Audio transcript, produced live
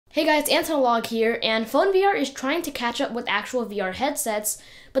Hey guys, Antonalog here, and phone VR is trying to catch up with actual VR headsets,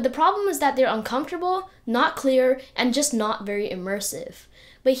 but the problem is that they're uncomfortable, not clear, and just not very immersive.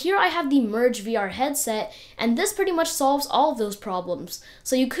 But here I have the Merge VR headset, and this pretty much solves all of those problems.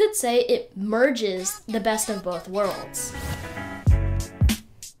 So you could say it merges the best of both worlds.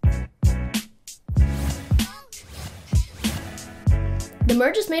 The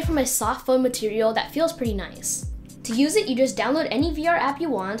Merge is made from a soft foam material that feels pretty nice. To use it, you just download any VR app you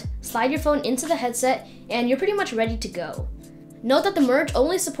want, slide your phone into the headset, and you're pretty much ready to go. Note that the Merge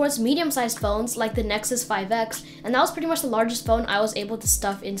only supports medium-sized phones like the Nexus 5X, and that was pretty much the largest phone I was able to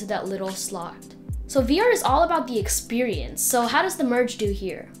stuff into that little slot. So VR is all about the experience, so how does the Merge do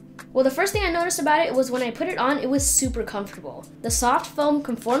here? Well, the first thing I noticed about it was when I put it on, it was super comfortable. The soft foam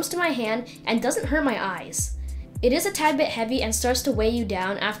conforms to my hand and doesn't hurt my eyes. It is a tad bit heavy and starts to weigh you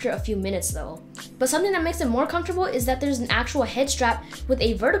down after a few minutes though. But something that makes it more comfortable is that there's an actual head strap with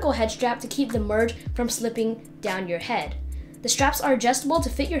a vertical head strap to keep the Merge from slipping down your head. The straps are adjustable to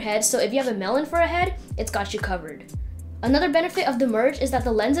fit your head, so if you have a melon for a head, it's got you covered. Another benefit of the Merge is that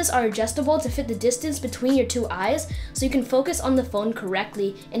the lenses are adjustable to fit the distance between your two eyes, so you can focus on the phone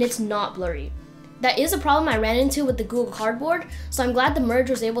correctly and it's not blurry. That is a problem I ran into with the Google Cardboard, so I'm glad the Merge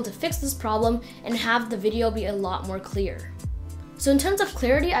was able to fix this problem and have the video be a lot more clear. So in terms of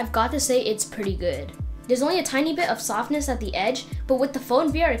clarity, I've got to say it's pretty good. There's only a tiny bit of softness at the edge, but with the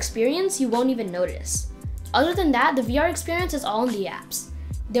phone VR experience, you won't even notice. Other than that, the VR experience is all in the apps.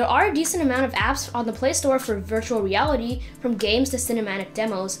 There are a decent amount of apps on the Play Store for virtual reality, from games to cinematic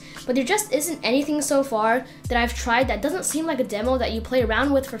demos, but there just isn't anything so far that I've tried that doesn't seem like a demo that you play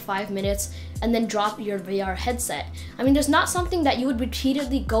around with for 5 minutes and then drop your VR headset. I mean, there's not something that you would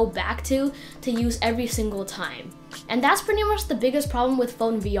repeatedly go back to use every single time. And that's pretty much the biggest problem with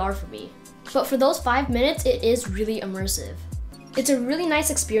phone VR for me. But for those 5 minutes, it is really immersive. It's a really nice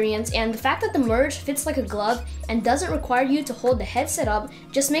experience, and the fact that the Merge fits like a glove and doesn't require you to hold the headset up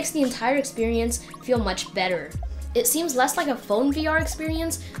just makes the entire experience feel much better. It seems less like a phone VR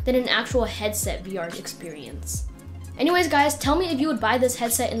experience than an actual headset VR experience. Anyways guys, tell me if you would buy this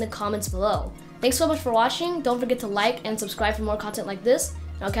headset in the comments below. Thanks so much for watching, don't forget to like and subscribe for more content like this,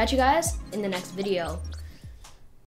 and I'll catch you guys in the next video.